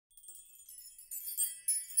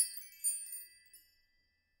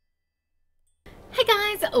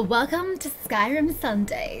Hey guys, welcome to Skyrim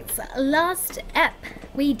Sundays. Last ep,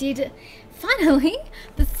 we did finally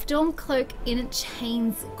the Stormcloak in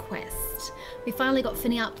Chains quest. We finally got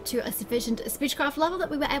Finnie up to a sufficient speechcraft level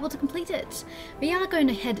that we were able to complete it. We are going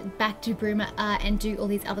to head back to Bruma and do all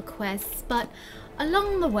these other quests, but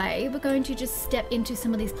along the way we're going to just step into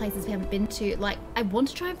some of these places we haven't been to. Like, I want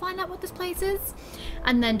to try and find out what this place is,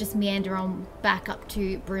 and then just meander on back up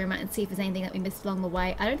to Bruma and see if there's anything that we missed along the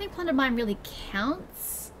way. I don't think Plunder Mine really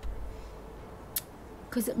counts,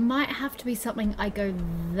 because it might have to be something I go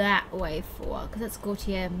that way for, because that's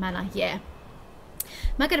Gautier Manor, yeah.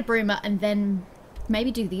 Might go to Bruma and then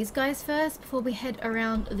maybe do these guys first before we head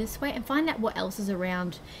around this way and find out what else is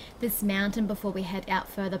around this mountain before we head out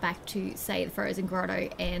further back to, say, the Frozen Grotto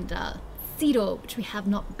and Cedar, which we have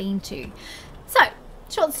not been to. So,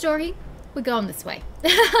 short story, we're going this way.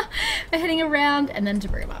 We're heading around and then to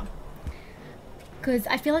Bruma, because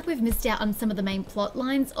I feel like we've missed out on some of the main plot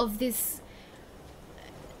lines of this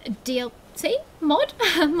DLC? Mod?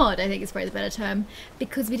 Mod, I think is probably the better term,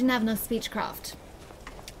 because we didn't have enough speechcraft.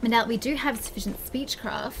 But now that we do have sufficient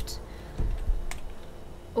speechcraft,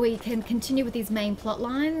 we can continue with these main plot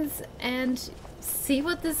lines and see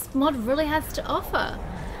what this mod really has to offer.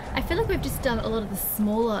 I feel like we've just done a lot of the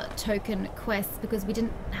smaller token quests because we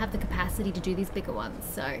didn't have the capacity to do these bigger ones,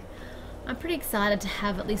 so I'm pretty excited to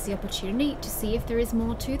have at least the opportunity to see if there is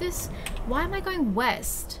more to this. Why am I going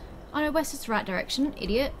west? Oh no, west is the right direction,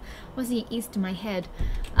 idiot. I was thinking east in my head.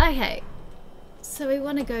 Okay, so we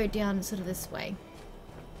want to go down sort of this way.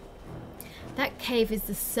 That cave is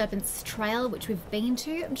the Serpent's Trail, which we've been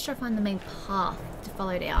to. I'm just trying to find the main path to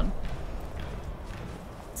follow down.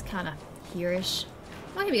 It's kind of here-ish.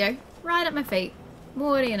 Oh, here we go. Right at my feet.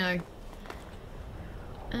 What do you know?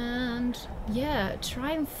 And yeah,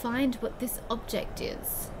 try and find what this object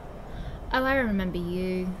is. Oh, I remember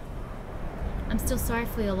you. I'm still sorry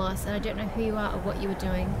for your loss, and I don't know who you are or what you were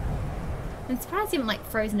doing. I'm surprised you haven't, like,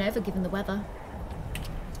 frozen over given the weather.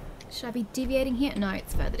 Should I be deviating here? No,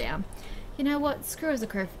 it's further down. You know what? Screw as a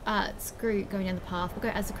crow. Screw going down the path. We'll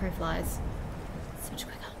go as the crow flies. So much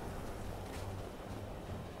quicker.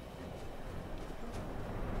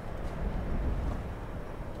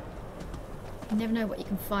 You never know what you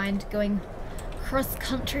can find going cross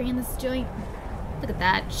country in this joint. Look at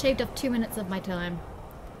that. Shaved off 2 minutes of my time.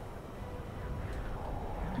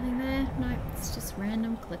 Nothing there? No, it's just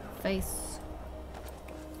random click face.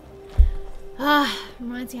 Ah,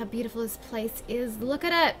 reminds me how beautiful this place is. Look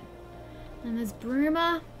at it! And there's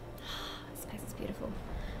Bruma. This place is beautiful.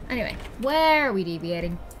 Anyway, where are we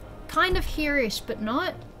deviating? Kind of here-ish, but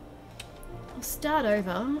not. I'll start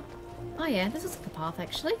over. Oh yeah, this is like a path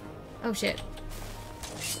actually. Oh shit.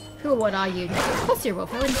 Who or what are you? Of course you're a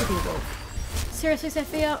wolf. I wouldn't be a wolf. Seriously,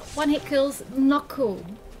 Sophia? One hit kills? Not cool.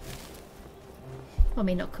 Well, I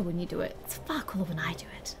mean, not cool when you do it. It's far cooler when I do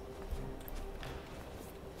it.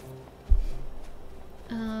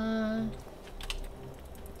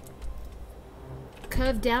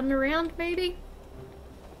 Curve down and around, maybe?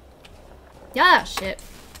 Yeah, shit.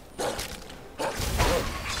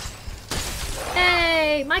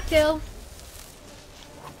 Hey, my kill.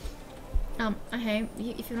 Okay,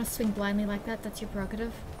 if you want to swing blindly like that, that's your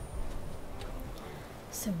prerogative.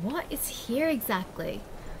 So what is here exactly?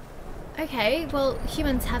 Okay, well,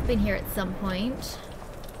 humans have been here at some point.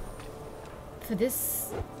 For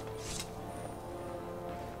this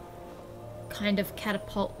kind of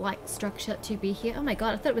catapult-like structure to be here. Oh my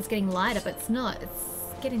god, I thought it was getting lighter, but it's not. It's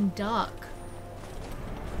getting dark.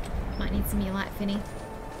 Might need some new light, Finnie.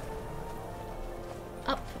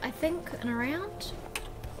 Up, I think, and around?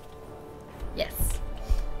 Yes.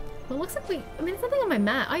 Well, it looks like I mean, there's nothing on my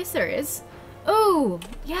map. Are you serious? Oh,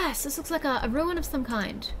 yes, this looks like a ruin of some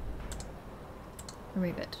kind.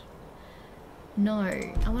 Remove it. No,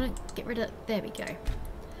 I want to get rid of... There we go.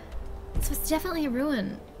 So it's definitely a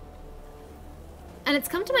ruin. And it's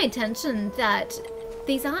come to my attention that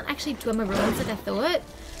these aren't actually Dwemer ruins like I thought.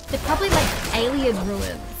 They're probably like alien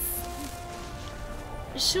ruins.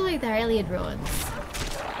 Surely they're alien ruins.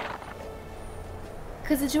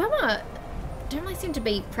 Because the Dwemer don't really seem to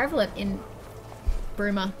be prevalent in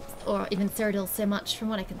Bruma or even Cyrodiil so much from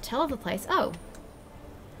what I can tell of the place. Oh.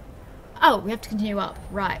 Oh, we have to continue up.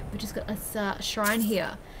 Right, we just got this shrine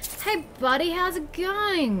here. Hey buddy, how's it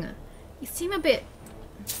going? You seem a bit...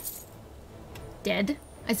 dead,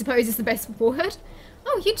 I suppose is the best word.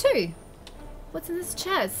 Oh, you too. What's in this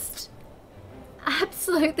chest?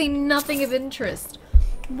 Absolutely nothing of interest.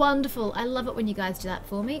 Wonderful. I love it when you guys do that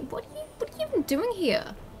for me. What are you even doing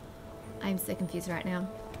here? I'm so confused right now.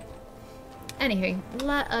 Anywho,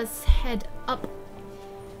 let us head up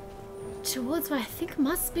towards what I think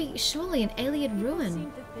must be surely an alien ruin. I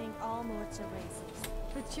seem to think all Nords are racist,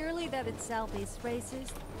 but surely that itself is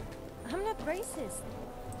racist. I'm not racist.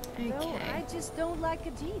 Okay. No, I just don't like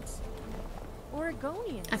Khajiits. Or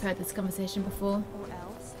Argonians. I've heard this conversation before. Or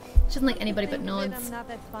else. She doesn't like anybody but I'm Nords. not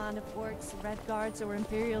that fond of orcs, red guards, or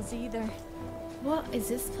Imperials either. What is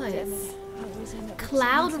this place? Damn it. I always end up with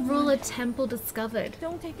Cloud someone. Ruler Temple discovered.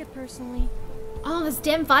 Don't take it personally. Oh, this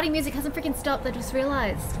damn fighting music hasn't freaking stopped. I just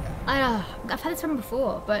realized. I've had this problem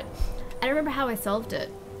before, but I don't remember how I solved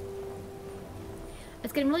it.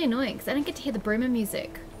 It's getting really annoying because I don't get to hear the Bruma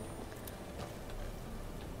music.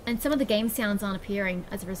 And some of the game sounds aren't appearing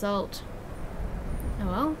as a result. Oh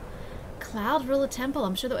well. Cloud Ruler Temple.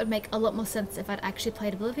 I'm sure that would make a lot more sense if I'd actually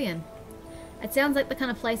played Oblivion. It sounds like the kind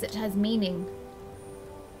of place that has meaning.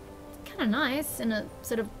 Kind of nice in a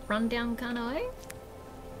sort of rundown kind of way.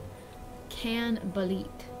 Can believe.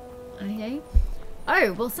 Okay.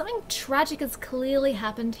 Oh, well, something tragic has clearly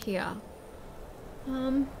happened here.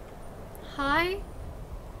 Hi?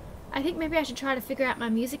 I think maybe I should try to figure out my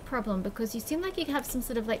music problem because you seem like you have some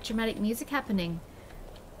sort of like dramatic music happening.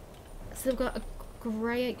 So we've got a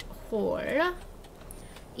great hall,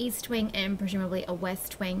 east wing, and presumably a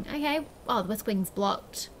west wing. Okay. Oh, the west wing's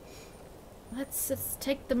blocked. Let's just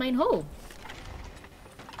take the main hall.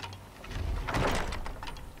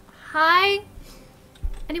 Hi?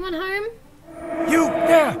 Anyone home? You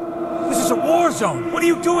there! This is a war zone! What are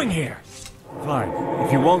you doing here? Fine.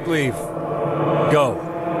 If you won't leave, go.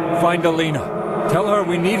 Find Alina. Tell her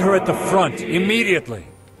we need her at the front, immediately.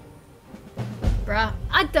 Bruh,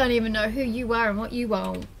 I don't even know who you are and what you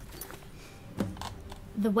want.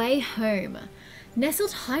 The way home.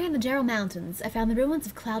 Nestled high in the Gerald Mountains, I found the ruins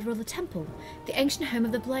of Cloud Ruler Temple, the ancient home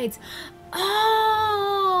of the Blades.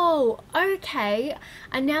 Oh, okay.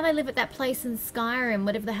 And now they live at that place in Skyrim,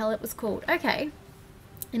 whatever the hell it was called. Okay.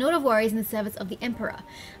 An order of warriors in the service of the Emperor.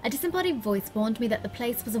 A disembodied voice warned me that the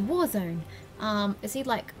place was a war zone. Is he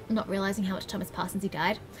like not realizing how much time has passed since he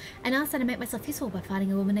died? And asked that I make myself useful by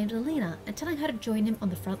finding a woman named Alina and telling her to join him on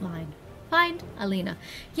the front line. Find Alina.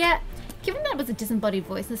 Yeah, given that it was a disembodied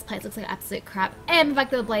voice and this place looks like absolute crap, and the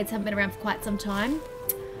fact that the Blades haven't been around for quite some time,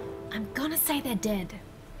 I'm gonna say they're dead.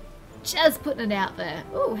 Just putting it out there.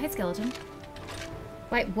 Ooh, hey skeleton.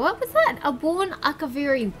 Wait, what was that? A worn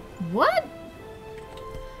Akaviri. What?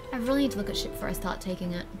 I really need to look at shit before I start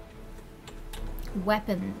taking it.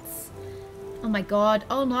 Weapons. Oh my god.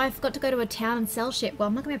 Oh no, I forgot to go to a town and sell shit. Well,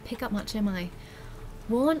 I'm not going to pick up much, am I?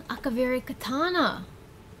 Worn Akaviri Katana.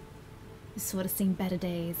 This sort of seen better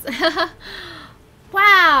days.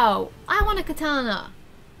 Wow! I want a katana.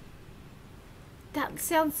 That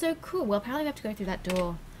sounds so cool. Well, apparently we have to go through that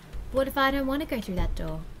door. What if I don't want to go through that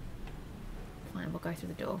door? Fine, we'll go through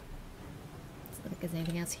the door. Doesn't look like there's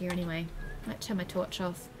anything else here anyway. Might turn my torch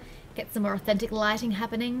off. Get some more authentic lighting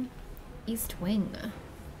happening. East wing.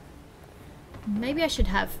 Maybe I should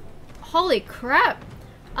have... Holy crap!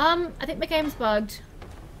 I think my game's bugged.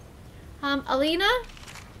 Alina?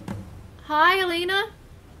 Hi, Alina?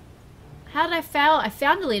 How did I fail? I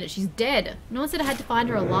found Alina. She's dead. No one said I had to find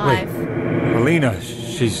her alive. Wait, Alina,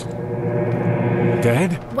 she's...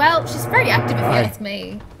 dead? Well, she's very active if you ask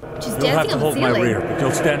me. She's You'll have dancing to on the hold my ceiling. rear, but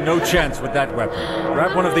you'll stand no chance with that weapon.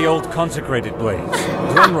 Grab one of the old consecrated blades.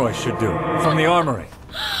 Glenroy should do, from the armory.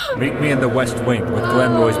 Meet me in the west wing with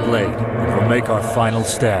Glenroy's blade, and we'll make our final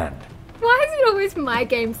stand. Why is it always my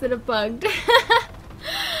games that are bugged?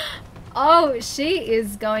 Oh, she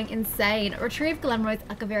is going insane. Retrieve Glenroy's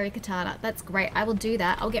Akaviri Katana. That's great. I will do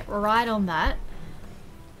that. I'll get right on that.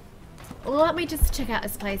 Let me just check out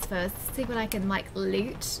this place first. See what I can, like,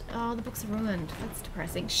 loot. Oh, the books are ruined. That's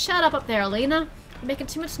depressing. Shut up there, Alina. You're making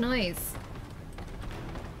too much noise.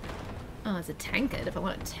 Oh, it's a tankard if I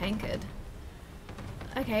want a tankard.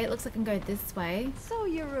 Okay, it looks like I can go this way. So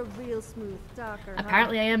you're a real smooth talker,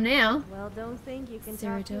 Apparently huh? I am now. Well, don't think you can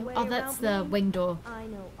Zero talk your door. way Oh, that's the around me. wing door. I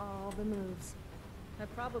know all the moves. I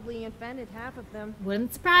probably invented half of them.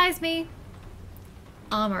 Wouldn't surprise me.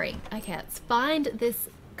 Armory. Okay, let's find this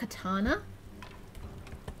katana.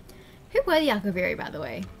 Who were the Akaviri, by the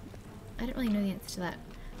way? I don't really know the answer to that.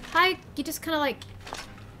 Hi, you just kind of like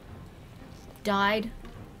died.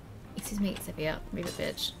 Excuse me, Sepia. Move it,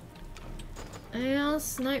 bitch. Anything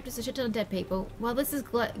else? Nope, just a shit ton of dead people. Well, this is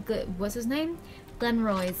what's his name?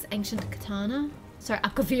 Glenroy's ancient katana. Sorry,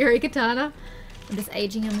 Akaviri katana. I'm just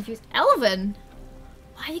aging him a few. Elvin!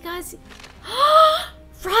 Why are you guys...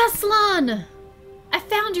 Raslan! I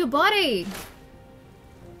found your body!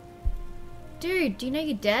 Dude, do you know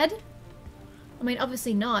you're dead? I mean,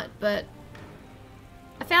 obviously not, but...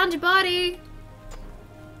 I found your body!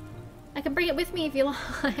 I can bring it with me if you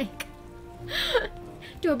like.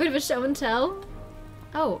 Do a bit of a show and tell.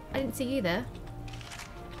 Oh, I didn't see you there.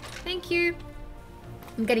 Thank you.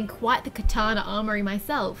 I'm getting quite the katana armory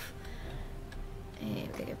myself. And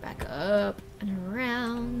we're gonna go back up and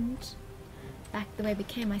around. Back the way we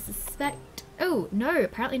came, I suspect. Oh, no,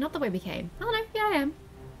 apparently not the way we came. Oh no, yeah I am.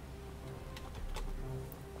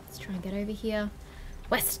 Let's try and get over here.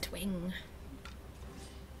 West Wing.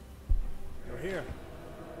 You're here.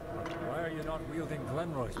 Why are you not wielding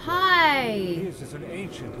Glenroy's blade? Hi! His is an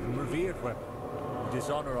ancient and revered weapon. You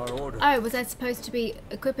dishonor our order. Oh, was I supposed to be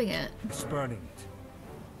equipping it? Spurning it.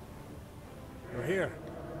 You're here.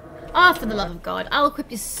 Oh, for the love of God, I'll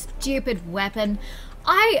equip your stupid weapon.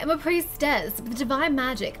 I am a priestess with divine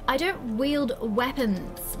magic. I don't wield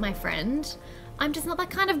weapons, my friend. I'm just not that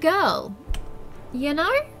kind of girl. You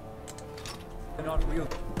know? You're not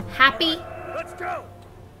wield. Happy? Right, let's go!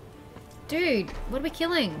 Dude, what are we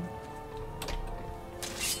killing?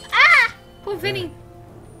 Ah! Poor Finnie.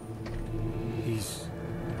 He's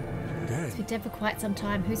dead. He's been dead for quite some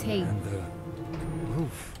time. Who's he? And the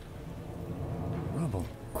roof. Rubble.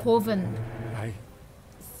 Corvin.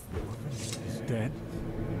 He's dead.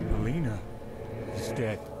 Alina is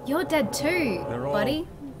dead. You're dead too, They're all buddy.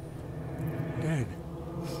 Dead.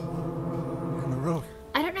 And the roof.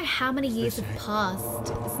 I don't know how many years say. have passed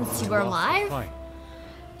since you We were lost the alive. fight.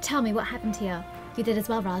 Tell me what happened here. You did as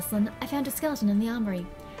well, Raslan. I found a skeleton in the armory.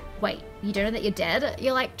 Wait, you don't know that you're dead?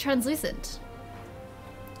 You're like translucent.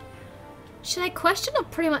 Should I question or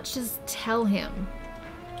pretty much just tell him?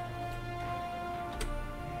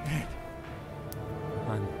 Dead.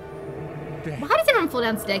 I'm dead. Why does everyone fall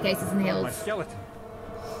down staircases in the My hills? skeleton.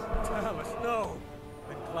 Alice, no.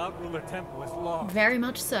 The Cloud Ruler Temple is lost. Very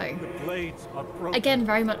much so. The blades are broken. Again,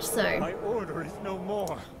 very much so. My order is no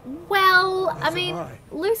more. Well, I As mean, am I.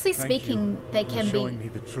 loosely Thank speaking, you they for can showing be me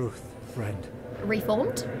the truth, friend.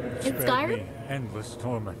 reformed in Spared Skyrim. me endless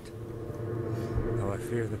torment. Though I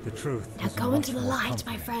fear that the truth Now is go much into the more light,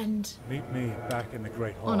 my comforting. friend. Meet me back in the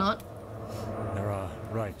Great Hall. Or not. There are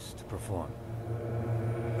rites to perform.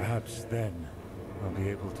 Perhaps then I'll be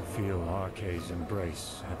able to feel Arkay's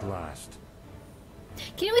embrace at last.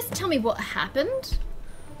 Can you always tell me what happened?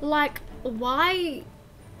 Like, why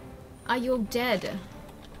are you all dead?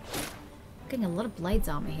 Getting a lot of blades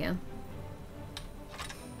armor here.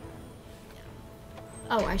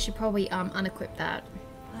 Oh, I should probably unequip that.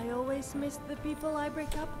 I always miss the people I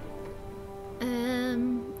break up.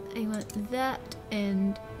 I want that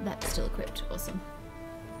and that's still equipped. Awesome.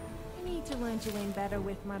 I need to learn to aim better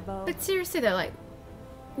with my bow. But seriously though, like,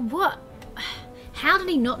 what? How did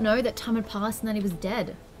he not know that time had passed and that he was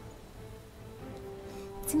dead?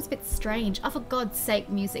 It seems a bit strange. Oh, for God's sake,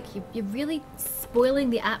 music. You're really spoiling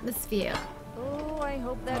the atmosphere. Oh, I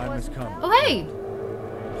hope that Time has wasn't come. that. Oh, hey!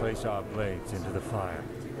 Place our blades into the fire.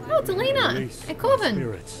 Oh, it's Alina Release and our Corvin.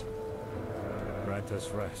 spirits. Grant us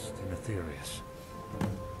rest in Aetherius.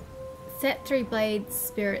 Set 3 blades,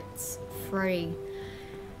 spirits free.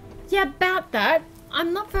 Yeah, about that.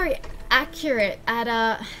 I'm not very accurate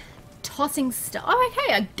at tossing stuff. Oh,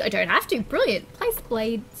 okay, I don't have to. Brilliant. Place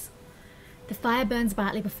blades. The fire burns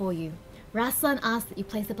brightly before you. Raslan asks that you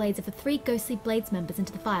place the blades of the 3 ghostly blades members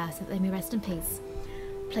into the fire so that they may rest in peace.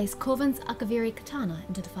 Place Corvin's Akaviri katana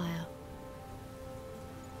into the fire.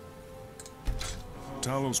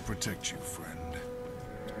 Talos protect you, friend.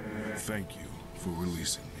 Thank you for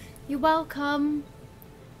releasing me. You're welcome.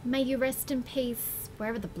 May you rest in peace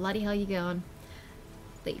wherever the bloody hell you're going.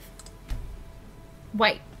 Leave.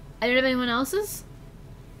 Wait, I don't have anyone else's?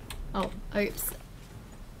 Oh, oops.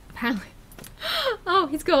 Apparently. Oh,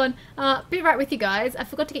 he's gone. Be right with you guys. I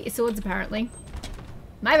forgot to get your swords apparently.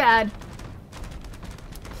 My bad.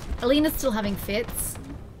 Alina's still having fits.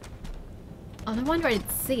 Oh, no wonder I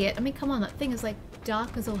didn't see it. I mean, come on, that thing is like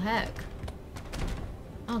dark as all heck.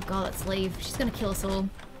 Oh god, let's leave. She's gonna kill us all.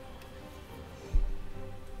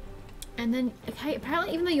 And then, okay,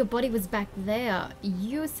 apparently even though your body was back there,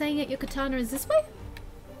 you were saying that your katana is this way?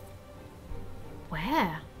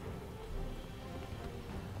 Where?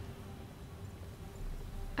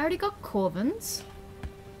 I already got Corvin's.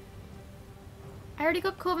 I already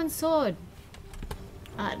got Corvin's sword.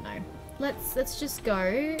 I don't know. Let's just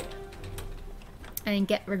go and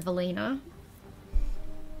get rid of Alina.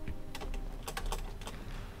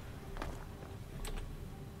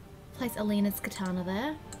 Place Alina's katana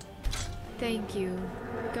there. Thank you.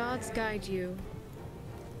 Gods guide you.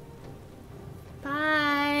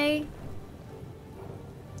 Bye.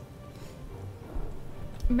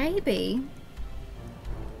 Maybe.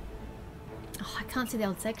 Oh, I can't see the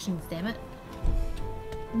old sections, damn it.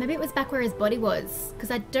 Maybe it was back where his body was, because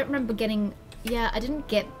I don't remember getting... Yeah, I didn't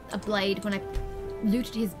get a blade when I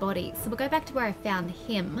looted his body. So we'll go back to where I found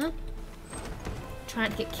him. Try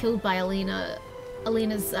not to get killed by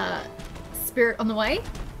Alina's spirit on the way.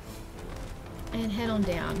 And head on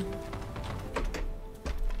down.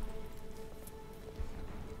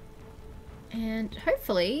 And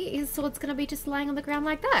hopefully his sword's gonna be just lying on the ground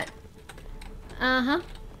like that. Uh-huh.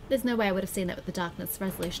 There's no way I would have seen that with the darkness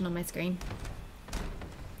resolution on my screen.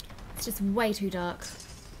 It's just way too dark.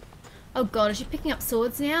 Oh god, is she picking up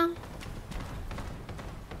swords now?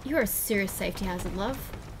 You're a serious safety hazard,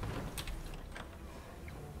 love.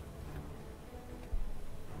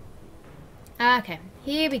 Okay,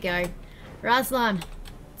 here we go. Raslan,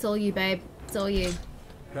 it's all you, babe. It's all you.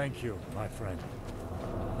 Thank you, my friend.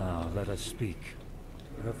 Now let us speak.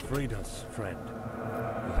 You have freed us, friend.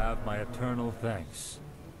 You have my eternal thanks.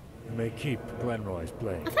 You may keep Glenroy's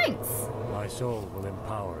blade. Oh, thanks. My soul will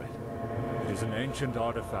empower it. It is an ancient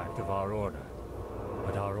artifact of our order,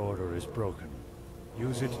 but our order is broken.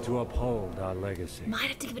 Use it to uphold our legacy. Might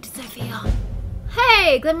have to give it to Sophia.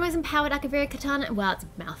 Hey, Glenroy's empowered Akaviri katana. Wow, it's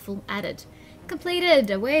a mouthful. Added. Completed.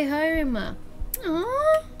 Away home.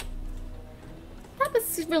 Aww. That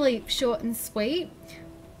was really short and sweet.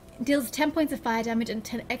 Deals 10 points of fire damage and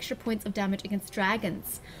 10 extra points of damage against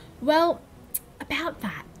dragons. Well, about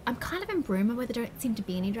that, I'm kind of in Bruma where there don't seem to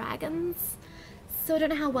be any dragons. So I don't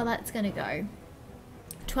know how well that's going to go.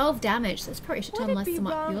 12 damage, so it's probably should turn less than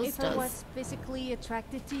what yours does. I was physically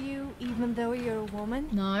attracted to you, even though you're a woman?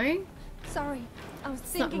 No. Sorry, I was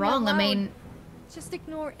It's thinking not wrong, out I loud. mean... Just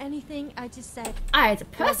ignore anything I just said. I, as a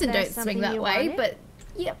person, there don't swing something that you way, wanted? but...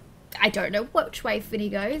 Yep. I don't know which way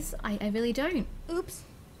Finnie goes. I really don't. Oops,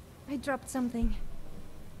 I dropped something.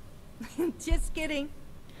 Just kidding.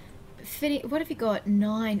 Finnie, what have you got?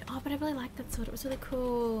 9. Oh, but I really like that sword. It was really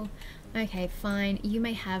cool. Okay, fine. You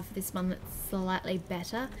may have this one that's slightly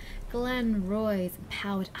better. Glenroy's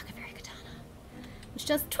empowered Akaviri katana, which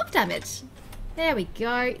does 12 damage. There we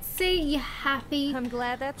go. See, you happy? I'm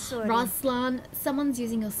glad that's sorted. Raslan, someone's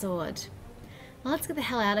using your sword. Well, let's get the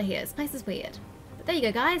hell out of here. This place is weird. But there you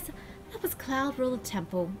go, guys. That was Cloud Ruler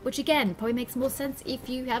Temple, which again probably makes more sense if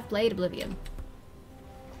you have Blade Oblivion.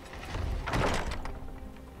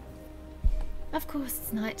 Of course,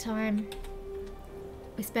 it's nighttime.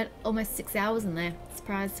 We spent almost 6 hours in there.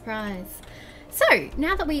 Surprise, surprise. So,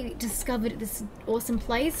 now that we discovered this awesome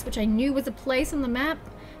place, which I knew was a place on the map,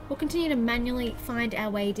 we'll continue to manually find our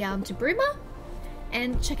way down to Bruma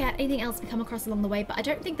and check out anything else we come across along the way, but I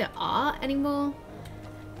don't think there are any more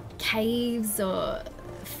caves or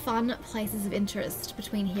fun places of interest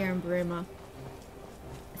between here and Bruma.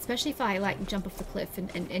 Especially if I like jump off the cliff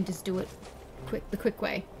and just do it the quick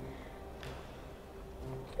way.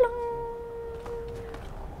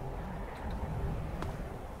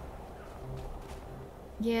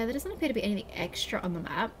 Yeah, there doesn't appear to be anything extra on the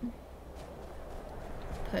map,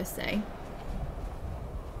 per se.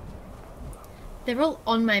 They're all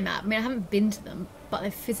on my map. I mean, I haven't been to them, but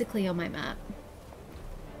they're physically on my map.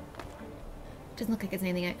 Doesn't look like there's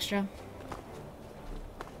anything extra.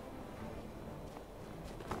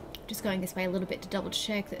 Just going this way a little bit to double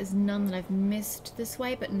check that there's none that I've missed this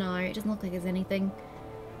way, but no, it doesn't look like there's anything.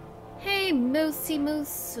 Hey, Moosey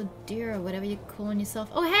Moose, or dear, or whatever you're calling yourself.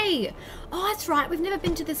 Oh, hey! Oh, that's right, we've never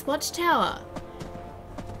been to this watchtower.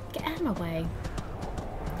 Get out of my way.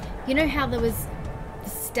 You know how there was the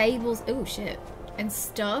stables, oh shit, and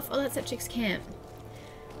stuff? Oh, that's at Chick's camp.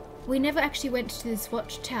 We never actually went to this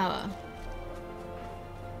watchtower.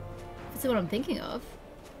 That's what I'm thinking of.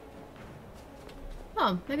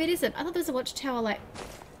 Oh, maybe it isn't. I thought there was a watchtower, like,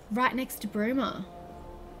 right next to Bruma.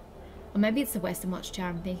 Or maybe it's the Western Watchtower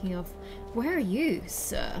I'm thinking of. Where are you,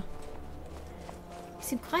 sir? You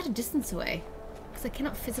seem quite a distance away, because I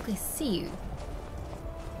cannot physically see you.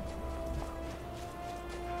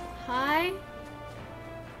 Hi?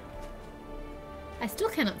 I still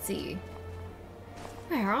cannot see you.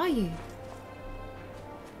 Where are you?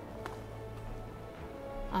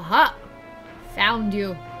 Aha! Found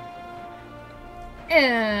you.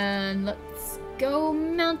 And let's go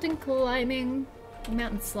mountain climbing.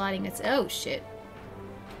 Mountain sliding. It's oh shit.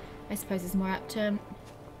 I suppose it's more apt term.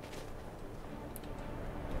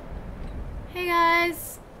 Hey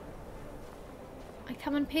guys. I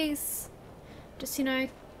come in peace. Just, you know,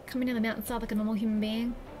 coming down the mountainside like a normal human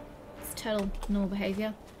being. It's total normal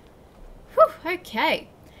behaviour. Whew, okay.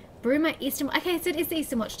 Bruma Eastern... Okay, so it is the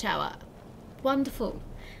Eastern Watchtower. Wonderful.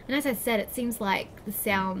 And as I said, it seems like the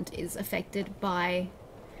sound is affected by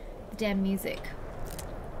the damn music.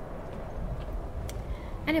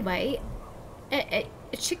 Anyway, a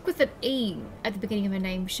chick with an E at the beginning of her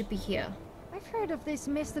name should be here. I've heard of this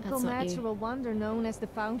mystical That's not you. natural wonder known as the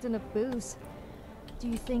Fountain of Booze. Do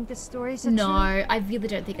you think the stories are No, true? I really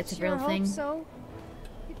don't think it's a real Sure thing. hope so.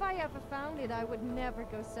 If I ever found it, I would never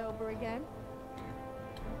go sober again.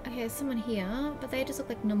 Okay, there's someone here, but they just look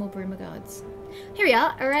like normal Bruma guards. Here we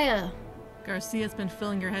are, Araya. Garcia's been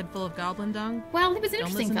filling your head full of goblin dung? Well, he was an Don't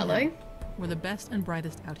interesting listen to fellow. him. We're the best and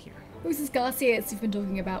brightest out here. Who's this Garcia you've been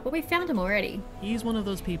talking about? Well, we found him already. He's one of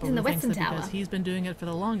those people He's in who the thinks Western that Tower. because he's been doing it for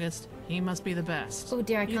the longest, he must be the best. Oh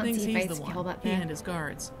dear, I he can't thinks see your he's face the if you hold one, that he there. and his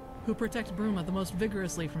guards, who protect Bruma the most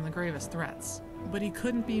vigorously from the gravest threats. But he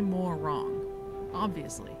couldn't be more wrong.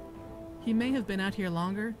 Obviously. He may have been out here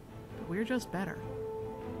longer, but we're just better.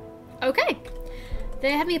 Okay.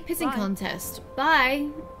 They're having a pissing Bye. contest. Bye.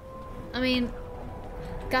 I mean,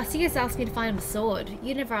 Garcia's asked me to find him a sword.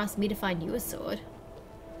 You never asked me to find you a sword.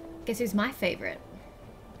 Guess who's my favorite?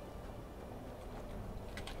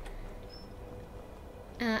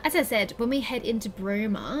 As I said, when we head into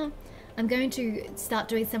Bruma, I'm going to start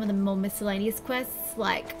doing some of the more miscellaneous quests,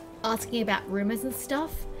 like asking about rumors and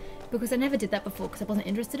stuff, because I never did that before because I wasn't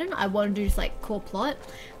interested in it. I wanted to do just like core plot,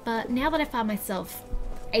 but now that I found myself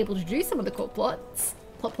able to do some of the core plot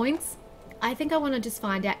points, I think I want to just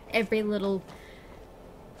find out every little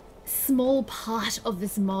small part of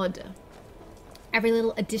this mod, every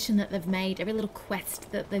little addition that they've made, every little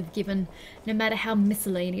quest that they've given, no matter how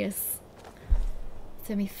miscellaneous.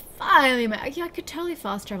 So me finally, yeah, I could totally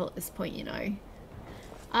fast travel at this point, you know.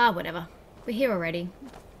 Ah, whatever. We're here already.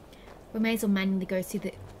 We may as well manually go see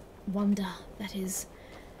the wonder that is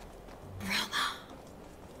Bruma.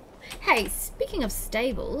 Hey, speaking of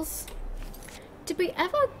stables, did we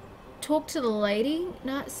ever talk to the lady?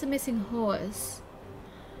 No, it's the missing horse.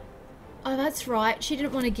 Oh, that's right. She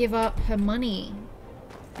didn't want to give up her money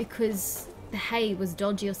because the hay was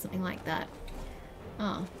dodgy or something like that.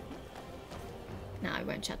 Oh. No, I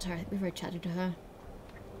won't chat to her. We've already chatted to her.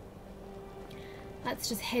 Let's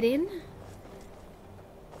just head in.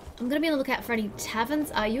 I'm going to be on the lookout for any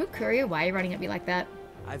taverns. Are you a courier? Why are you running at me like that?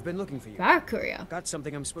 I've been looking for you. You are a courier. Got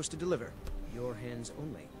something I'm supposed to deliver. Your hands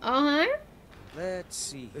only. Uh-huh. Let's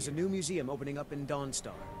see. There's a new museum opening up in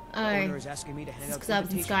Dawnstar. Oh. The owner is asking me to hand It's out 'cause I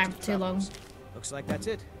was in invitations Skyrim to for too long. travelers. Looks like that's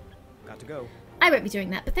it. Got to go. I won't be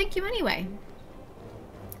doing that, but thank you anyway.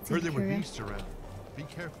 Heard there were Courier. beasts around. Be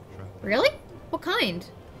careful, traveler. Really? What kind?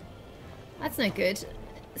 That's no good.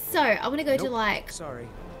 So, I want to go to Nope. like Sorry.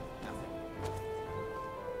 Nothing.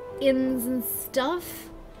 inns and stuff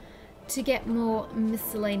to get more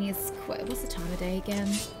miscellaneous what's the time of day again?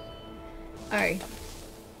 Oh.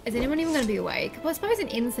 Is anyone even going to be awake? Well, I suppose in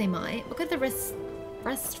inns they might. Look at the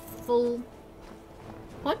restful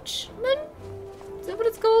watchman? Is that what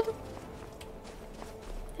it's called?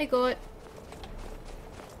 Hey, Gort.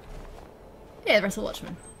 Yeah, the restful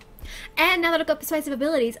watchman. And now that I've got persuasive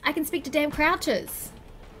abilities, I can speak to damn crouches.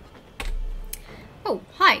 Oh,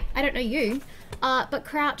 hi. I don't know you. But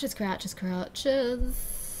crouches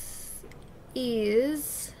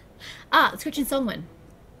is... the Screeching Songman.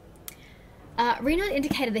 Renaud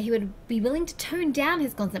indicated that he would be willing to tone down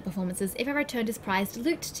his constant performances if I returned his prized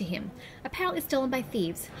loot to him. Apparently stolen by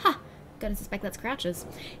thieves. Ha! Gotta suspect that's Crouches.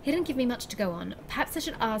 He didn't give me much to go on. Perhaps I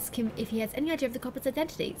should ask him if he has any idea of the culprit's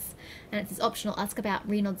identities. And it's optional. Ask about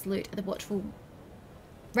Renaud's loot at the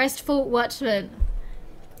Restful Watchman.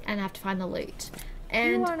 And I have to find the loot.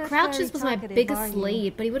 And aren't Crouches very was my talkative, are biggest you?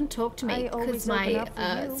 lead, but he wouldn't talk to me I because always my open up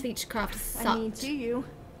for you. speechcraft sucked. I mean, to you.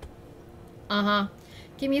 Uh-huh.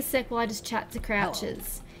 Give me a sec while I just chat to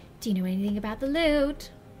Crouches. Do you know anything about the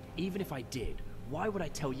loot? Even if I did, why would I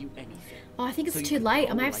tell you anything? Oh, I think it's So you too could late. I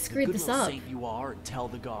go might have like the screwed good this little up. saint you are and tell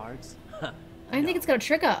the guards? I don't think it's got a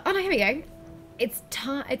trigger. Oh no, here we go. It's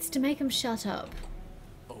to make him shut up.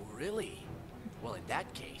 Oh, really? Well, in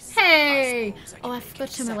that case... Hey! suppose Oh, can I make forgot an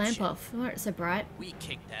to turn my lamp exception. off. Why it's so bright? We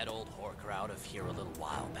kicked that old horker out of here a little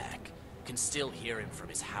while back. Can still hear him from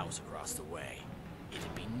his house across the way.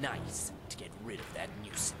 It'd be nice to get rid of that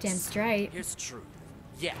nuisance. Damn straight. Here's the truth.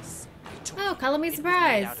 Yes, I told Oh, you. colour me It was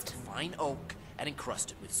made out of surprised. fine oak and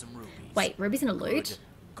encrusted with some rubies. Wait, rubies in a Good loot?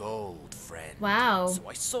 gold, friend. Wow. So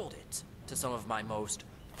I sold it to some of my most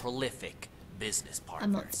prolific business partners.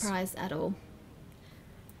 I'm not surprised at all.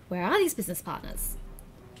 Where are these business partners?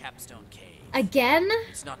 Capstone Cave. Again?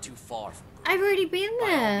 It's not too far from Bruma. I've already been By all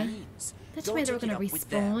there. means, That's go where they were take it gonna up with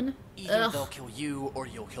them. respawn. Either Ugh. they'll kill you or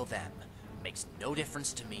you'll kill them. Makes no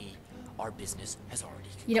difference to me. Our business has already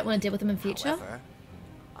concluded. You don't want to deal with them in future? However,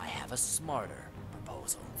 I have a smarter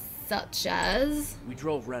proposal. Such as... We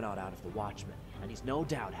drove Renaud out of the Watchman, and he's no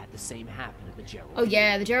doubt had the same happen at the Gerald. Oh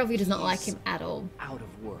yeah, the Gerald View does not He's like him at all. Out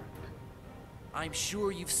of work. I'm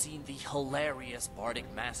sure you've seen the hilarious Bardic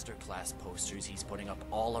Masterclass posters he's putting up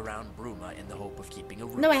all around Bruma in the hope of keeping a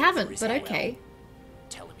roof No, I over haven't, his but head. okay.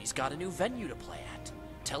 Tell him he's got a new venue to play at.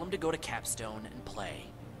 Tell him to go to Capstone and play.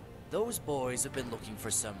 Those boys have been looking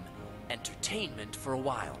for some entertainment for a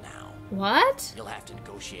while now. What? You'll have to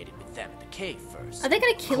negotiate it with them at the cave first. Are they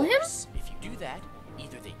gonna kill him? If you do that,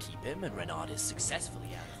 either they keep him and Renaud is successfully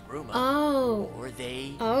out of Bruma, or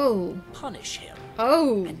they punish him.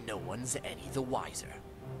 And no one's any the wiser.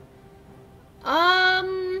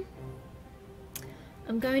 I'm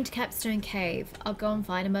going to Capstone Cave. I'll go and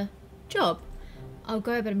find him a job. I'll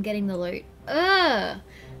go, but I'm getting the loot.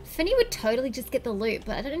 Finnie would totally just get the loot,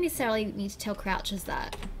 but I don't necessarily need to tell Crouches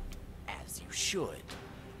that. As you should.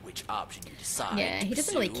 Which option you decide. Yeah, he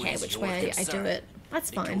doesn't really care which way I do it.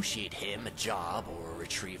 That's fine. Negotiate him a job or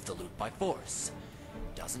retrieve the loot by force.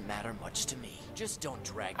 Doesn't matter much to me. Just don't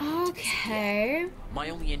drag me into this again. My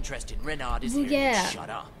only interest in Renaud is here to shut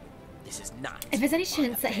up. This is not. If there's any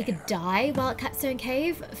chance that he could die while at Capstone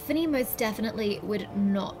Cave, Finnie most definitely would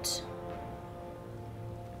not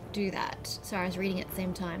do that. Sorry, I was reading it at the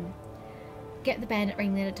same time. Get the bandit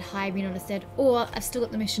ringleader to hire me instead, or I've still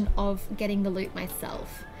got the mission of getting the loot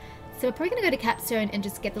myself. So we're probably gonna go to Capstone and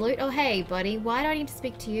just get the loot. Oh hey buddy, why do I need to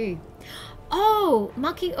speak to you? Oh,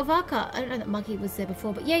 Maki Ovaka. I don't know that Maki was there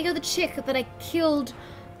before, but yeah, you're the chick that I killed.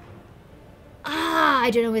 I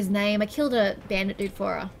don't know his name. I killed a bandit dude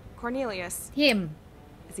for her. Cornelius. Him.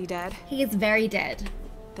 Is he dead? He is very dead.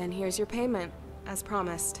 Then here's your payment, as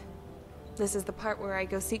promised. This is the part where I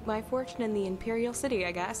go seek my fortune in the Imperial City,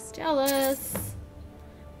 I guess. Jealous.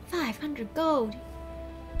 500 gold.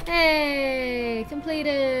 Hey,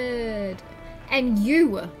 completed. And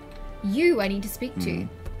you I need to speak to.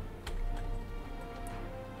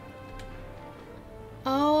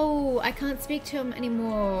 Oh, I can't speak to him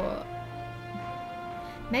anymore.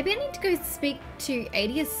 Maybe I need to go speak to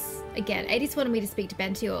Adius again. Adius wanted me to speak to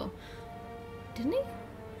Bentior. Didn't he?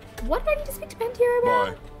 What did I need to speak to Bentior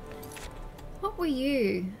about? Bye. What were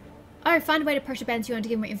you? Oh, find a way to pressure Bentior to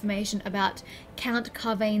give more information about Count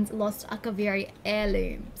Carvane's lost Akaviri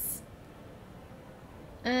heirlooms.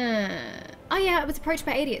 Oh yeah, I was approached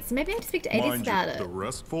by Adius. So maybe I have to speak to Adius about it. The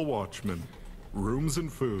Restful Watchman. Rooms and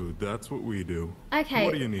food, that's what we do. Okay.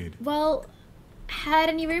 What do you need? Well, heard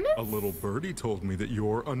any rumors? A little birdie told me that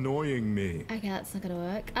you're annoying me. Okay, that's not gonna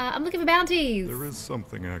work. I'm looking for bounties. There is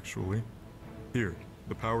something, actually. Here,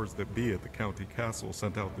 the powers that be at the county castle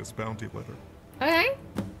sent out this bounty letter. Okay.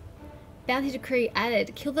 Bounty decree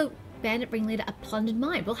added. Kill the bandit ringleader at plundered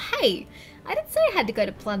mine. Well, hey, I didn't say I had to go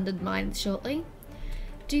to plundered mines shortly.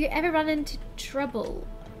 Do you ever run into trouble,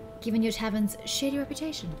 given your tavern's shady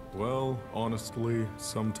reputation? Well, honestly,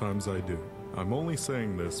 sometimes I do. I'm only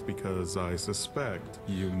saying this because I suspect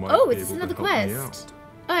you might be able to help me out.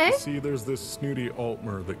 Okay. See, there's this snooty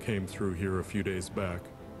Altmer that came through here a few days back.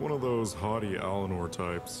 One of those haughty Alinor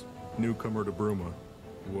types. Newcomer to Bruma.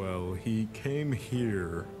 Well, he came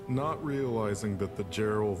here, not realizing that the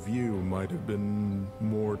Gerald view might have been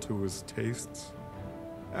more to his tastes.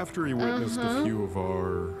 After he witnessed a few of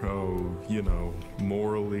our,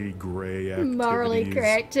 morally gray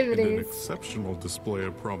activities, and an exceptional display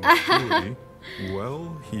of promiscuity,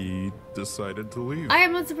 well, he decided to leave. I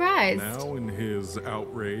am not surprised. Now, in his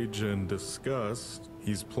outrage and disgust,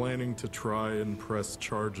 he's planning to try and press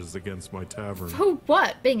charges against my tavern. For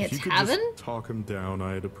what? Being a if you tavern? Could just talk him down,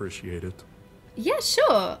 I'd appreciate it. Yeah,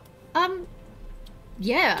 sure.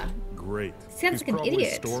 Yeah. Great. Sounds He's like an probably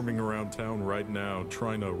idiot. Storming around town right now,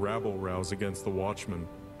 trying to rabble-rouse against the Watchmen.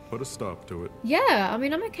 Put a stop to it. Yeah, I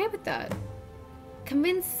mean, I'm okay with that.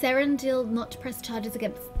 Convince Serendil not to press charges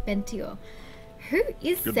against Bentior. Who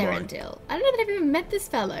is Serendil? I don't know that I've even met this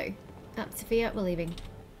fellow. Sophia, we're leaving.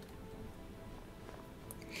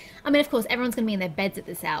 I mean, of course, everyone's going to be in their beds at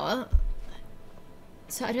this hour.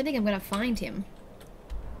 So I don't think I'm going to find him.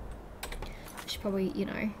 I should probably,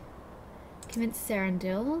 convince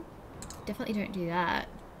Serendil. Definitely don't do that.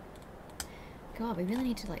 God, we really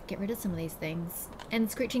need to, get rid of some of these things.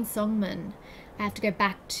 And Screeching Songman. I have to go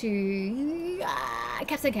back to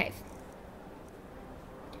Capstone Cave.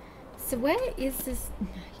 So where is this?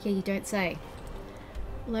 Yeah, you don't say.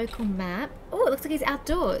 Local map. Oh, it looks like he's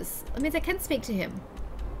outdoors. That means I can speak to him.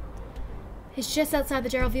 He's just outside the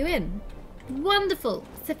Gerald View Inn. Wonderful.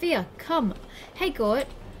 Sophia, come. Hey, Gort.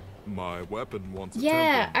 My weapon wants a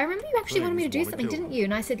Yeah, temper. I remember you actually wanted me to do Things something, wanna kill didn't you?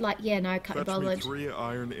 And I said, yeah, no, can't be Fetch bothered. me 3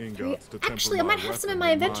 iron ingots to Actually, I temper might my have some in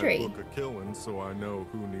weapon my inventory. book of killing, so I know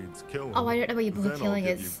who needs killing. Oh, I don't know where your book of Then killing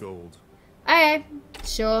I'll give is. you gold. Okay,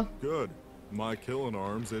 sure. Good. My killing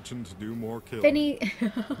arm's itching to do more killing. Finnie,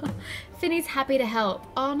 Finnie's happy to help.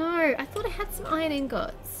 Oh no, I thought I had some iron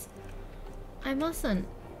ingots. I mustn't.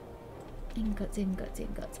 Ingots, ingots,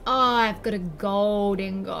 ingots. Oh, I've got a gold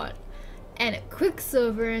ingot. and a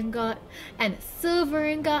quicksilver ingot, and a silver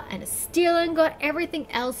ingot, and a steel ingot, everything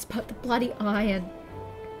else but the bloody iron.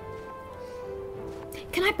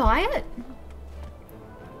 Can I buy it?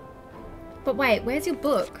 But wait, where's your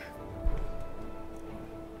book?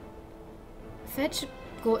 Fetch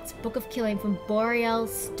Gort's Book of Killing from Boreal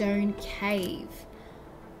Stone Cave.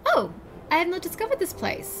 Oh, I have not discovered this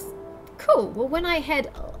place. Cool, well when I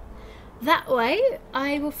head that way,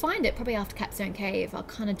 I will find it, probably after Capstone Cave. I'll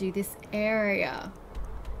kind of do this area.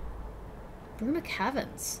 Bruma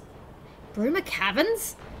Caverns. Bruma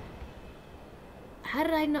Caverns? How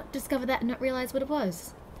did I not discover that and not realize what it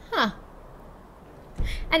was? Huh.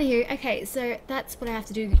 Anywho, okay, so that's what I have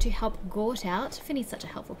to do to help Gort out. Finnie's such a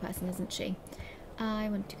helpful person, isn't she? I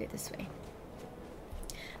want to go this way.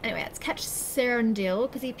 Anyway, let's catch Serendil,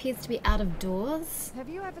 because he appears to be out of doors. Have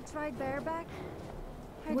you ever tried bareback?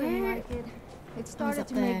 I Where? don't like it. It started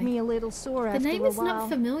to there. make me a little sore The after a name while. is not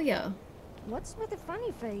familiar. What's with the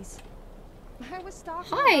funny face? I was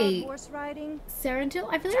talking Hi, about horse riding. Serendil.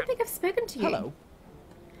 I really don't think I've spoken to you. Hello.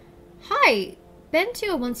 Hi,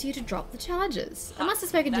 Bentur wants you to drop the charges. I must have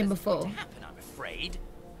spoken to him before. Happen, I'm afraid.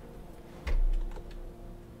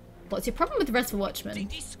 What's your problem with the rest of Watchmen?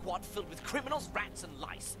 D&D squad filled with criminals, rats, and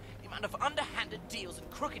lice. The amount of underhanded deals and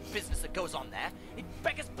crooked business that goes on there, it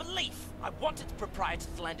beggars belief. I wanted the proprietor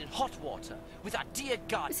to land in hot water with our dear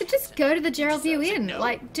God. So just go to the Gerald View Inn.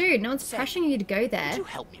 Like, dude, no one's pressuring you to go there. Could you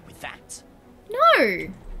help me with that? No!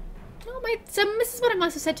 No, mate. So this is what I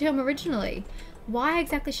must have said to him originally. Why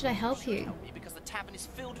exactly should I help you? Help me because the tavern is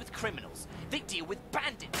filled with criminals. They deal with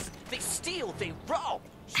bandits. They steal. They rob.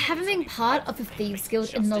 Having been part of the Thieves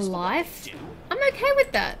Guild in the life, I'm okay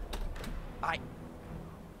with that. I'm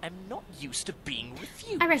not used to being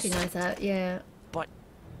refused. I recognise that, yeah. But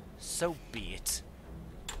so be it.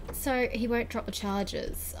 So he won't drop the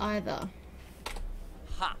charges either.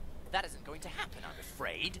 Ha! That isn't going to happen, I'm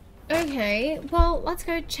afraid. Okay, well, let's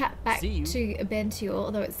go chat back to Bentur,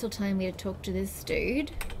 although it's still telling me to talk to this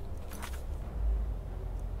dude.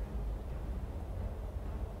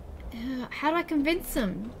 How do I convince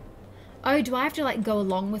him? Oh, do I have to like go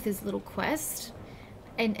along with his little quest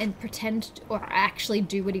and pretend or actually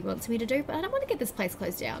do what he wants me to do? But I don't want to get this place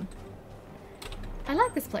closed down. I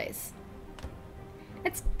like this place.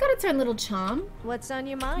 It's got its own little charm. What's on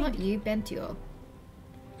your mind? Not you, Bentur.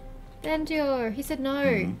 Bentur, he said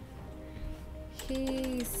no.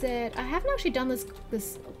 He said, I haven't actually done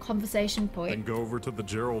this conversation point. And go over to the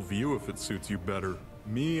Gerald View if it suits you better.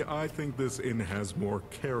 Me, I think this inn has more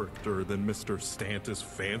character than Mr. Stantis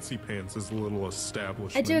Fancy Pants' little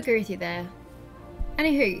establishment. I do agree with you there.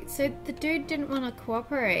 Anywho, so the dude didn't want to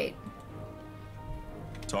cooperate.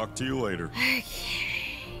 Talk to you later. Okay.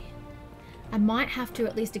 I might have to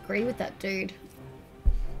at least agree with that dude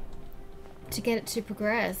to get it to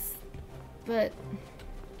progress. But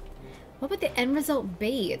what would the end result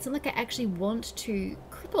be? It's not like I actually want to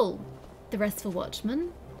cripple the restful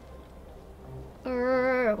Watchmen.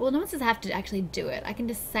 Well, no one says I have to actually do it. I can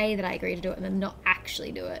just say that I agree to do it and then not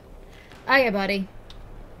actually do it. Okay, buddy.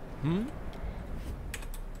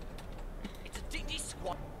 It's a D&D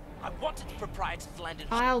squad. I wanted the proprietor to land in.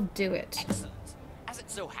 I'll do it. Excellent. As it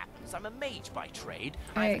so happens, I'm a mage by trade.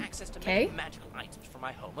 I have access to many magical items from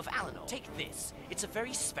my home of Alinor. Take this. It's a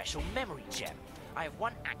very special memory gem. I have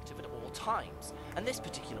one active at all times, and this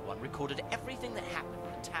particular one recorded everything that happened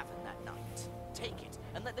in the tavern that night. Take it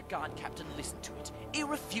and let the guard captain listen to it.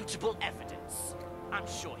 Irrefutable evidence. I'm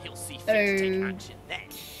sure he'll see fit to take action then.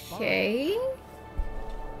 Okay.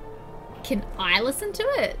 Can I listen to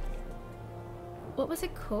it? What was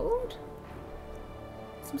it called?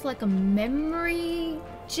 Seems like a memory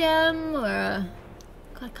gem or a...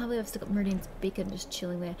 God, I can't believe I've still got Meridian's beacon just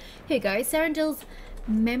chilling there. Here you go, Serendil's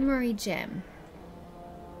memory gem.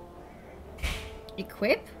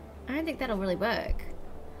 Equip? I don't think that'll really work.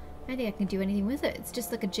 I don't think I can do anything with it. It's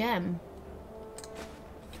just like a gem.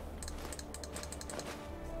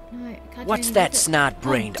 No, I can't do What's anything that with it.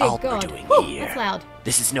 snot-brained Oh, Altmer God. doing Whew, here? that's loud.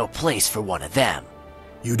 This is no place for one of them.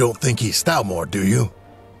 You don't think he's Stoutmore, do you?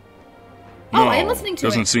 Oh, I am listening to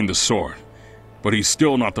doesn't it. seem the sort. But he's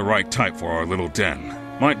still not the right type for our little den.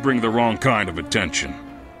 Might bring the wrong kind of attention.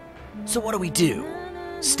 So what do we do?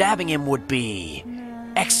 Stabbing him would be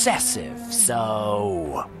excessive,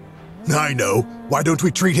 so... I know. Why don't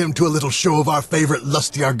we treat him to a little show of our favorite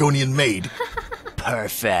lusty Argonian maid?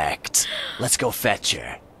 Perfect. Let's go fetch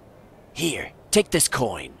her. Here, take this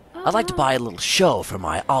coin. I'd like to buy a little show for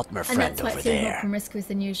my Altmer And friend that's why over it seems more there. promiscuous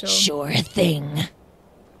than usual. Sure thing.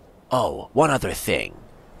 Oh, one other thing.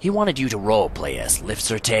 He wanted you to roleplay as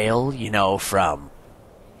Lifsertail, you know, from...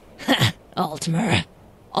 Altmer.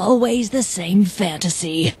 Always the same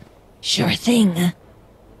fantasy. Sure thing.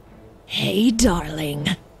 Hey, darling.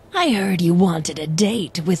 I heard you wanted a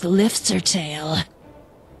date with Lecherous.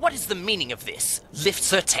 What is the meaning of this? Lifts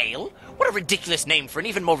her tail? What a ridiculous name for an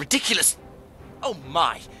even more ridiculous... Oh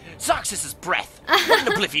my! Xerxes' breath! What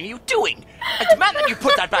in oblivion are you doing? I demand that you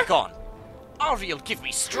put that back on! Ariel, give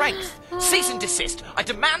me strength! Cease and desist! I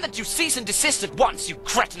demand that you cease and desist at once, you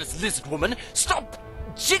cretinous lizard woman! Stop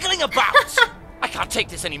jiggling about! I can't take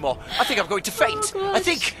this anymore. I think I'm going to faint. I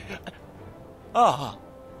think... Ah.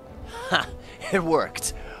 Ha! It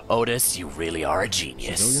worked. Otis, you really are a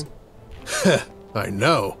genius. I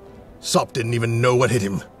know. Sop didn't even know what hit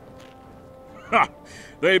him. Ha!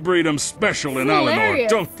 They breed them special in Alinor,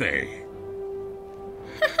 don't they?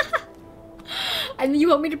 And you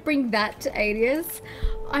want me to bring that to Adius?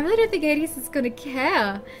 I really don't think Adius is gonna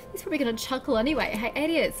care. He's probably gonna chuckle anyway. Hey,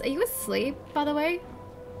 Adius, are you asleep, by the way?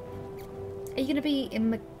 Are you gonna be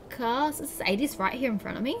in the car? So this is Adius right here in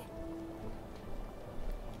front of me.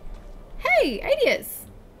 Hey, Adius!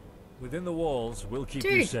 Within the walls, we'll keep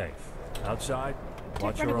Dude. you safe. Outside,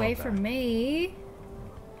 watch Don't run your away own back. from me.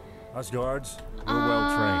 Us guards, we're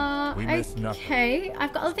well trained. We miss nothing. Okay,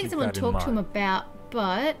 I've got other things I want to talk to him about,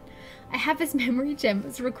 but I have this memory gem.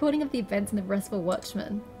 It's a recording of the events in the Restful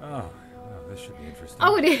Watchman. Oh, well, this should be interesting.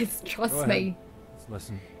 Oh, it is. Trust me. Let's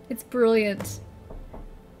listen. It's brilliant.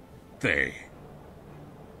 They.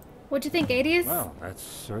 What do you think, Adius? Well, that's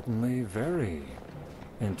certainly very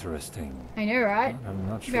interesting. I know, right? I'm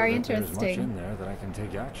not sure Very that there's much interesting. in there that I can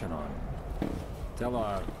take action on. Tell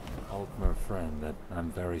our Altmer friend that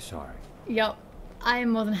I'm very sorry. Yup. I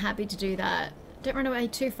am more than happy to do that. Don't run away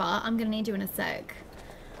too far. I'm going to need you in a sec.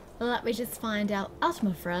 Let me just find out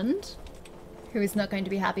Altmer friend, who is not going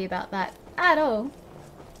to be happy about that at all.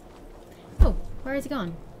 Oh, where has he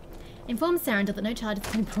gone? Inform Sarandel that no charges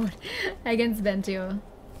have been brought against Ventur.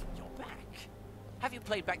 You're back. Have you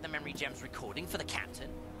played back the memory gem's recording for the captain?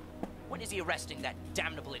 When is he arresting that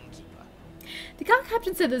damnable innkeeper? The car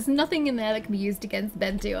captain said there's nothing in there that can be used against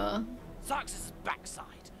Ventur. Xerxes' backside.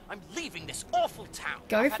 I'm leaving this awful town.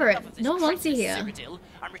 Go I've for had it. enough of this No one wants you traitorous here. Cyrodiil.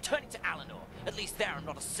 I'm returning to Alinor. At least there I'm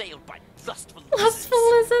not assailed by lustful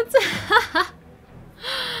Lustful lizards.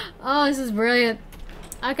 Oh, this is brilliant.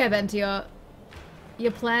 Okay, Ventur.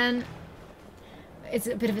 Your plan is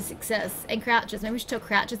a bit of a success. And Crouches. Maybe we should tell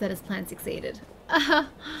Crouches that his plan succeeded. Oh,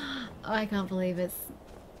 I can't believe it.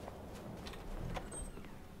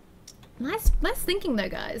 Nice thinking though,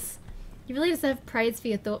 guys. You really deserve praise for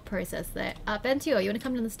your thought process there. Ventur, you want to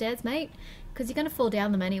come down the stairs, mate? Because you're going to fall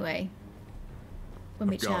down them anyway. When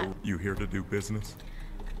we chat. You here to do business?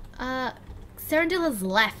 Sarandel has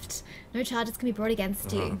left. No charges can be brought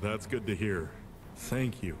against you. That's good to hear.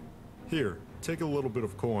 Thank you. Here, take a little bit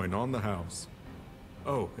of coin on the house.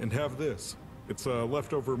 Oh, and have this. It's a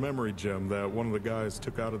leftover memory gem that one of the guys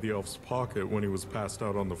took out of the elf's pocket when he was passed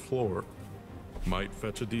out on the floor. Might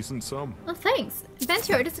fetch a decent sum. Oh, thanks.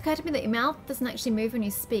 Ventur, it just occurred to me that your mouth doesn't actually move when you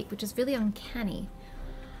speak, which is really uncanny.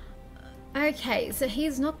 Okay, so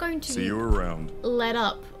he's not going to See you around. let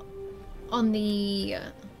up on the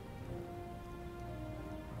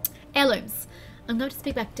heirlooms. I'm going to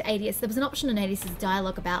speak back to Adius. There was an option in Adius's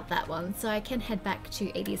dialogue about that one, so I can head back to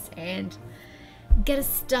Adius and get a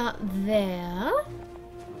start there.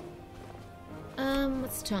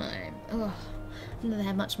 What's time? Oh, I don't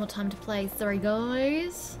have much more time to play. Sorry,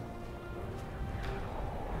 guys.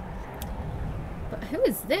 But who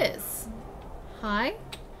is this? Hi?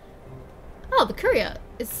 Oh, the courier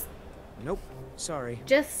is... Nope. Sorry.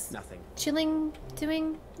 Just... Nothing. Chilling,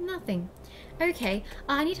 doing nothing. Okay,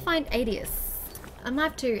 I need to find Adius. I might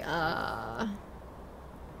have to,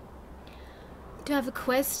 do I have a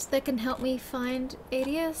quest that can help me find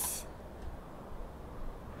Adius?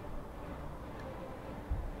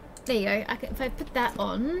 There you go. If I put that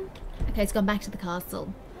on... Okay, he's gone back to the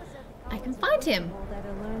castle. I can find him. That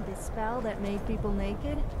I learned this spell that made people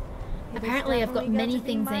naked. Apparently I've got many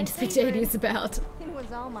things I need to speak to Adius about. It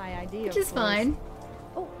was all my idea. Which is fine.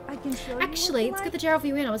 Oh, I can show you. Actually, let's get the Gerald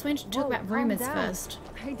view in. I was going to talk about rumors calm down. first.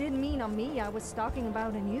 I didn't mean on me. I was talking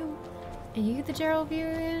about on you. Are you the Gerald view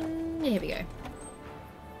in? Yeah, here we go.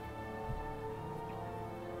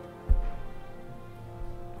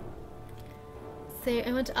 So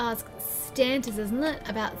I want to ask Stantis, isn't it,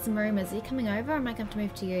 about some rumors? Are you coming over or am I going to have to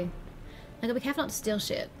move to you? I gotta be careful not to steal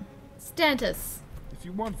shit. Stantis! If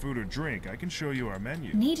you want food or drink, I can show you our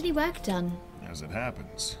menu. Need any work done? As it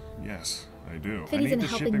happens, yes, I do. Finnie's I in need a the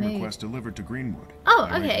helping shipping mood. request delivered to Greenwood. Oh,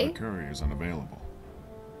 My okay. regular courier is unavailable.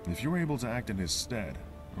 If you're able to act in his stead,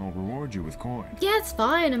 I'll reward you with coin. Yeah, it's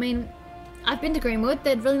fine. I mean, I've been to Greenwood.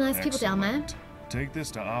 They're really nice people down there. Excellent. Take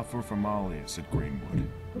this to Afur Famalius at Greenwood,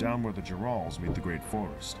 down where the Girals meet the Great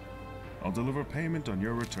Forest. I'll deliver payment on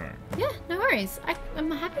your return. Yeah, no worries.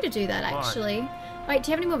 I'm happy to do that, actually. Wait,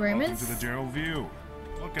 do you have any more rumors? Welcome to the Gerald View.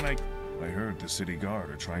 What can I heard the city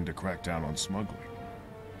guard are trying to crack down on smuggling.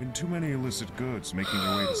 Been too many illicit goods making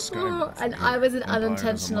their way to Skyrim. And I was an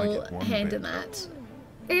unintentional hand in that.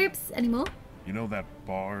 Oops, any more? You know that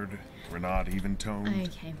bard, Renaud Eventoned?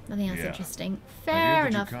 Okay, nothing else interesting. Fair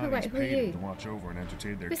enough. Wait, who are you? To watch over and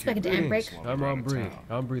entertain their Who's spoken to Ambrick? I'm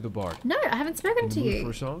Ambry the bard. No, I haven't spoken to you.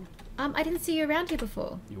 For a song? I didn't see you around here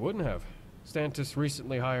before. You wouldn't have. Stantis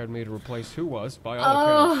recently hired me to replace who was, by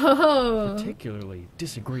all accounts, particularly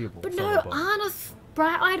disagreeable. But no, Arnus,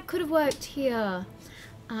 I could have worked here.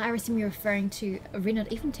 I assume you're referring to Renaud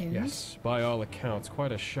Eventoned. Yes, by all accounts,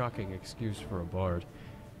 quite a shocking excuse for a bard.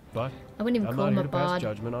 But I wouldn't even I'm call not him here a to pass bard.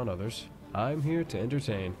 judgment on others. I'm here to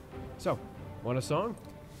entertain. So, want a song?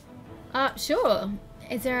 Sure.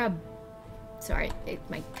 Is there a... Sorry,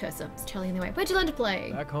 my cursor is traveling the way. Where'd you learn to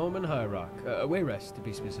play? Back home in High Rock. Wayrest, to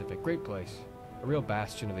be specific. Great place. A real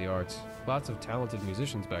bastion of the arts. Lots of talented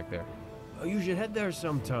musicians back there. Oh, you should head there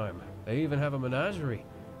sometime. They even have a menagerie.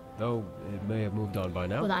 Though, it may have moved on by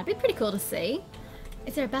now. Well, that'd be pretty cool to see.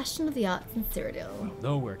 Is there a bastion of the arts in Cyrodiil? Well,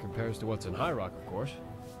 nowhere compares to what's in High Rock, of course.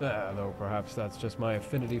 Though perhaps that's just my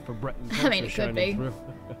affinity for Breton culture I mean, it could be. through.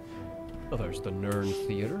 Well, there's the Nern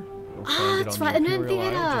Theater. That's right, the Nern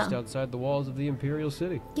Theater. Just outside the walls of the Imperial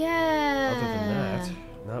City. Yeah. Other than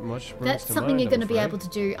that, not much springs That's to something mind, you're going to be I'm able to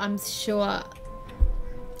do, I'm sure,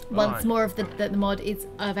 once more of the mod is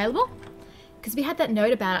available. Because we had that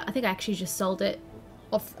note about it. I think I actually just sold it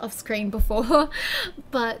off screen before.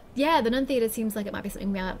 But yeah, the Nern Theater seems like it might be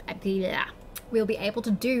something we'll be able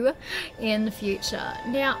to do in the future.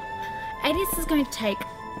 Now, Adius is going to take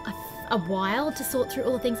a while to sort through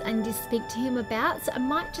all the things I need to speak to him about, so I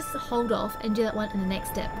might just hold off and do that one in the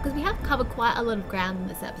next step, because we have covered quite a lot of ground in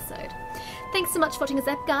this episode. Thanks so much for watching this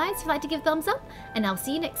ep, guys. If you'd like to give a thumbs up, and I'll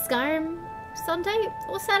see you next Skyrim Sunday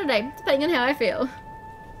or Saturday, depending on how I feel.